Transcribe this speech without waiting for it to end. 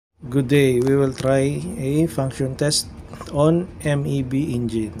Good day, we will try a function test on ME-B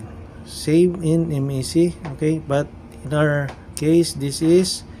engine. Same in MEC, okay, but in our case this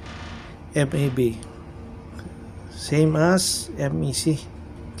is ME-B. Same as MEC,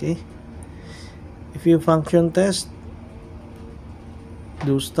 okay. If you function test,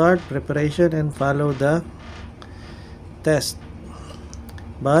 do start, preparation, and follow the test.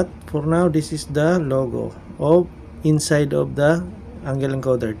 But for now, this is the logo of inside of the angle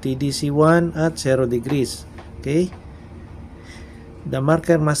encoder, TDC1 at 0 degrees. Okay, the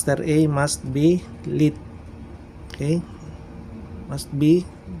marker master A must be lit, okay, must be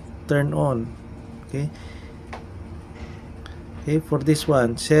turned on. Okay, for this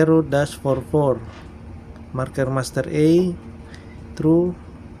one, 0-44 marker master A through.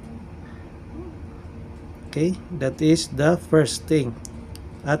 Okay, that is the first thing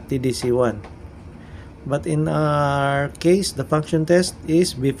at TDC1. But in our case, the function test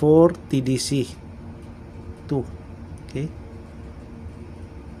is before TDC2. Okay.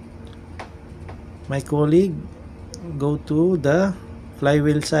 My colleague go to the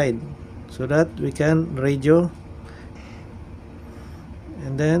flywheel side so that we can radio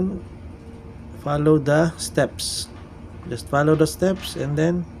and then follow the steps. Just follow the steps and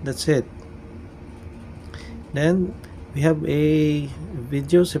then that's it. Then we have a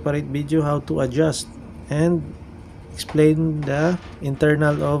video, separate video, how to adjust and explain the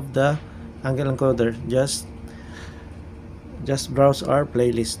internal of the angle encoder. Just browse our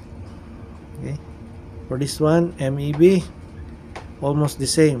playlist. Okay, for this one, ME-B, almost the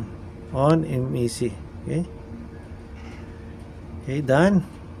same on MEC. Okay, done.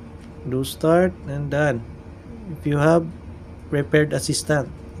 Do start and done. If you have prepared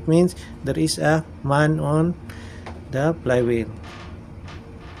assistant, it means there is a man on the flywheel.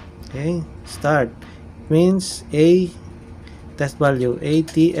 Okay, start. Means A test value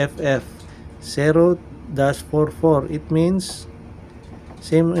ATFF 0-44. It means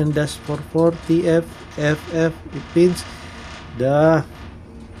same in -44 TFFF. It means the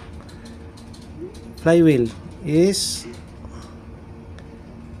flywheel is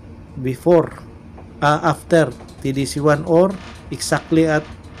before after TDC1 or exactly at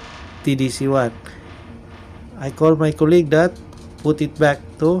TDC1. I call my colleague that put it back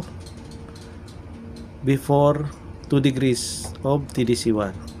to before 2 degrees of TDC1.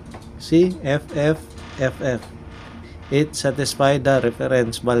 See, FFFF. It satisfies the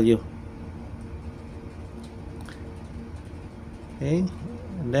reference value. Okay,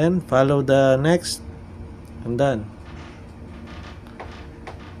 and then follow the next and done.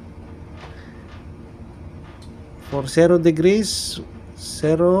 For 0 degrees,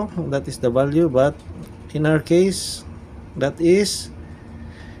 0, that is the value, but in our case, that is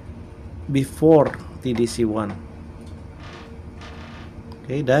before TDC1.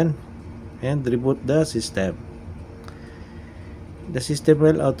 Okay, done. And reboot the system. The system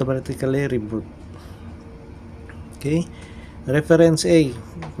will automatically reboot. Okay, reference A.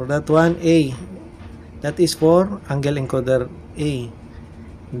 For that one, A. That is for angle encoder A.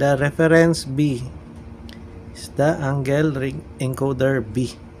 The reference B is the angle encoder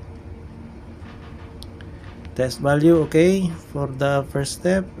B. Test value, okay, for the first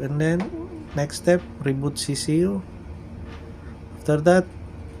step, and then next step, reboot CCU. After that,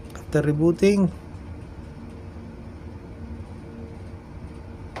 after rebooting,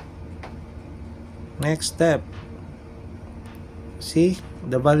 next step, see,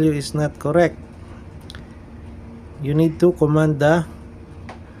 the value is not correct. You need to command the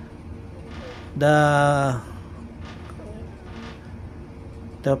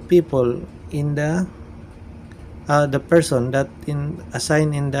people in the person that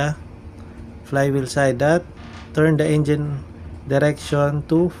assigned in the flywheel side that turn the engine direction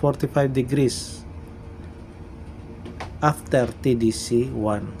to 45 degrees after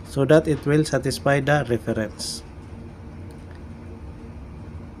TDC1 so that it will satisfy the reference.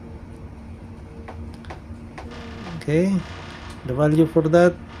 Okay, the value for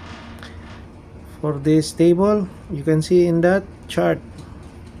that, for this table, you can see in that chart.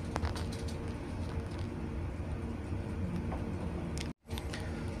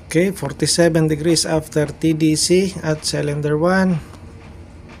 Okay, 47 degrees after TDC at cylinder 1.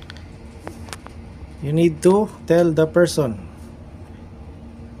 You need to tell the person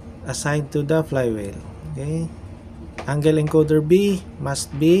assigned to the flywheel. Okay, angle encoder B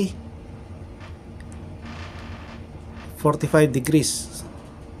must be 45 degrees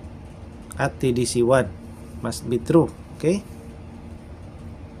at TDC1. Must be true. Okay,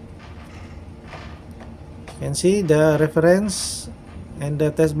 you can see the reference and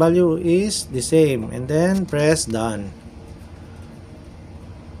the test value is the same, and then press done.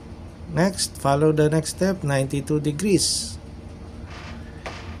 Next, follow the next step, 92 degrees.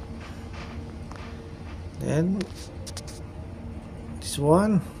 Then this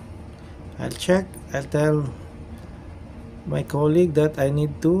one, I'll check. I'll tell my colleague that I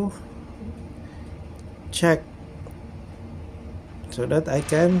need to check so that I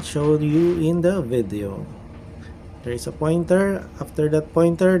can show you in the video. There is a pointer. After that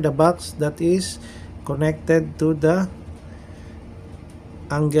pointer, the box that is connected to the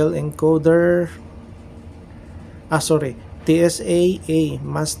angle encoder, TSA A,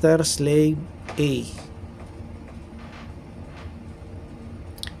 master slave A,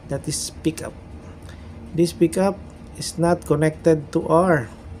 that is pickup. This pickup is not connected to our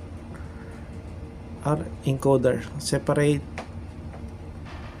encoder. Separate,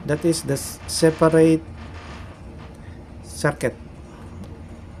 that is the separate circuit.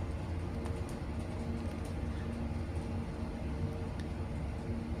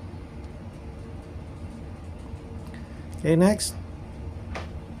 Okay, next,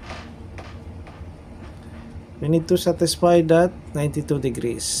 we need to satisfy that 92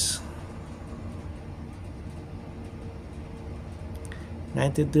 degrees.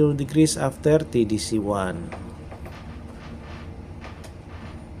 92 degrees after TDC1.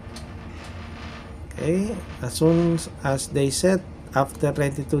 Okay, as soon as they set after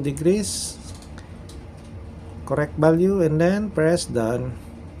 92 degrees, correct value, and then press done.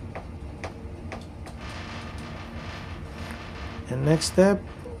 And next step,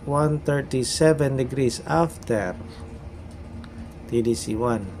 137 degrees after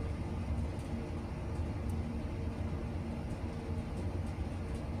TDC1.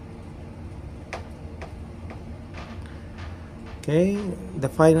 Okay, the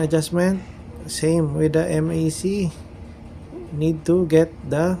fine adjustment, same with the MAC, need to get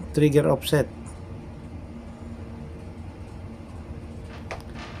the trigger offset.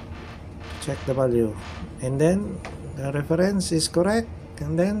 Check the value, and then the reference is correct,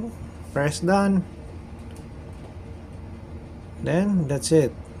 and then press done. Then that's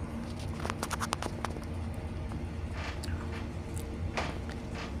it.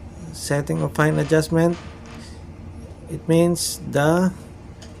 Setting of fine adjustment, it means the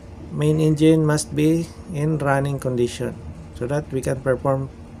main engine must be in running condition so that we can perform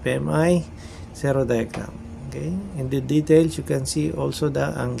PMI zero diagram. Okay, in the details you can see also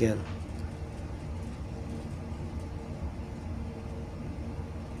the angle.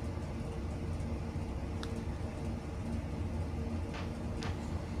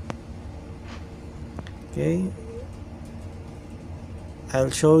 Okay,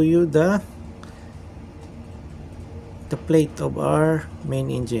 I'll show you the plate of our main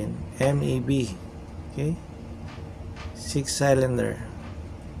engine, ME-B. Okay, 6-cylinder.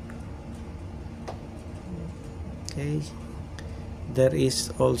 Okay, there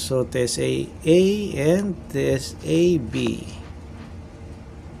is also TSA A and TSA B.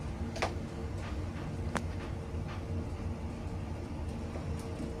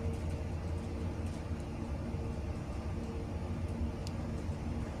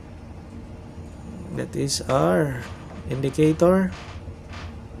 That is our indicator,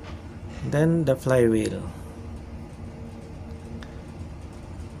 then the flywheel.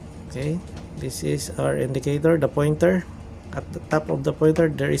 Okay, this is our indicator, the pointer. At the top of the pointer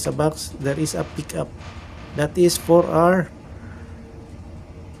there is a box, there is a pickup, that is for our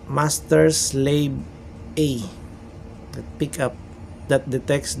master slave A, the pickup that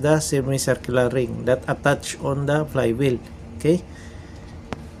detects the semicircular ring that attach on the flywheel. Okay,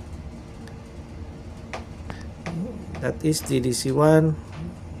 that is TDC1,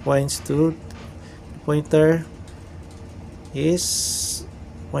 points to pointer is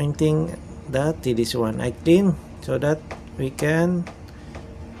pointing the TDC1. I clean so that we can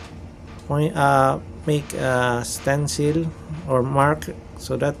point, make a stencil or mark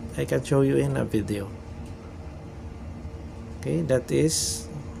so that I can show you in a video. Okay, that is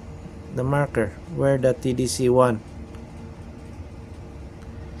the marker where the TDC1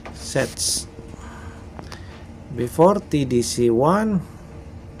 sets. Before TDC1,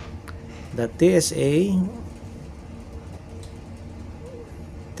 the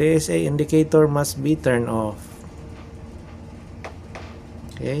TSA indicator must be turned off.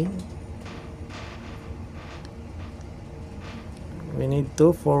 Okay, we need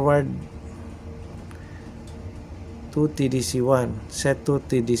to forward to TDC1, set to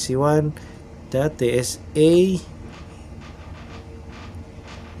TDC1, the TSA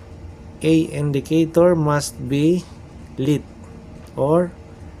A indicator must be lit or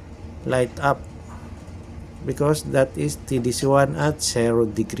light up because that is TDC1 at 0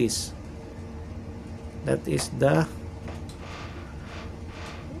 degrees. That is the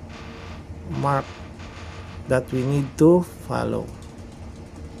mark that we need to follow.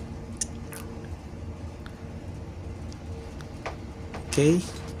 Okay,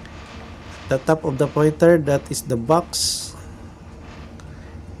 the top of the pointer, that is the box.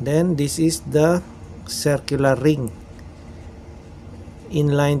 Then this is the circular ring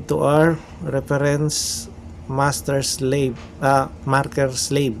in line to our reference master slave marker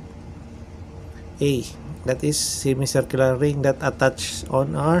slave A. That is semicircular ring that attached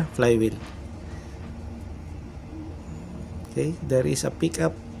on our flywheel. Okay, there is a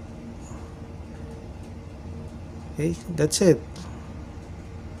pickup. Okay, that's it.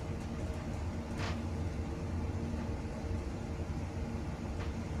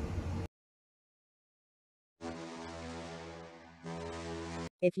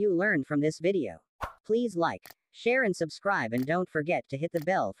 If you learned from this video, please like, share and subscribe, and don't forget to hit the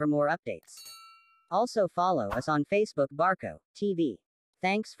bell for more updates. Also follow us on Facebook Barco TV.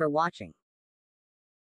 Thanks for watching.